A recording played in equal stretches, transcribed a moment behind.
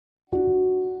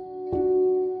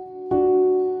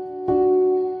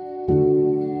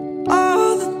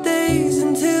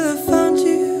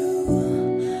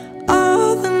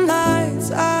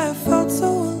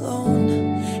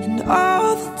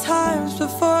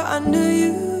I knew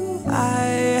you, I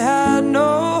had no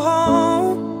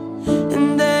home,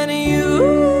 and then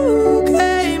you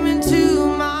came into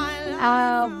my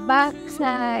life. Back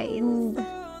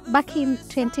in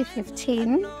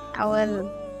 2015, I was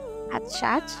at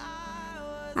church.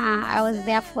 I was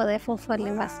there for the Full for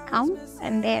Livers camp,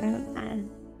 and then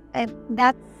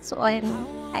that's when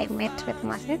I met with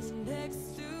Moses.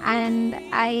 And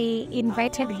I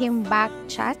invited him back to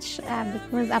church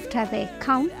because after the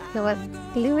camp, he was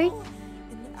leaving.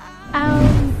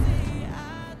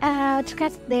 To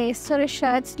cut the story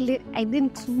short, I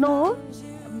didn't know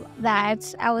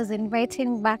that I was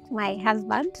inviting back my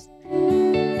husband.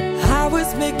 I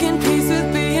was making peace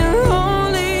with being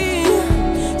lonely.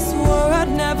 Swore I'd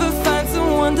never find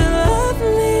someone to love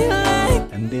me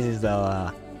like. And this is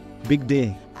our big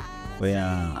day where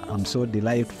I'm so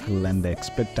delightful and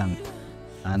expectant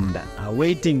and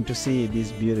waiting to see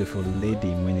this beautiful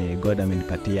lady mwenye God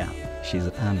amenipatia. She's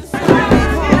Anne.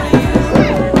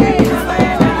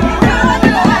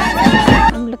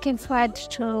 I'm looking forward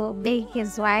to being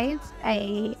his wife.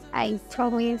 I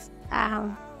promise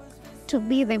to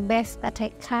be the best that I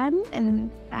can, and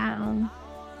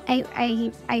I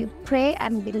pray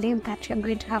and believe that you're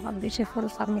going to have a beautiful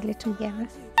family together.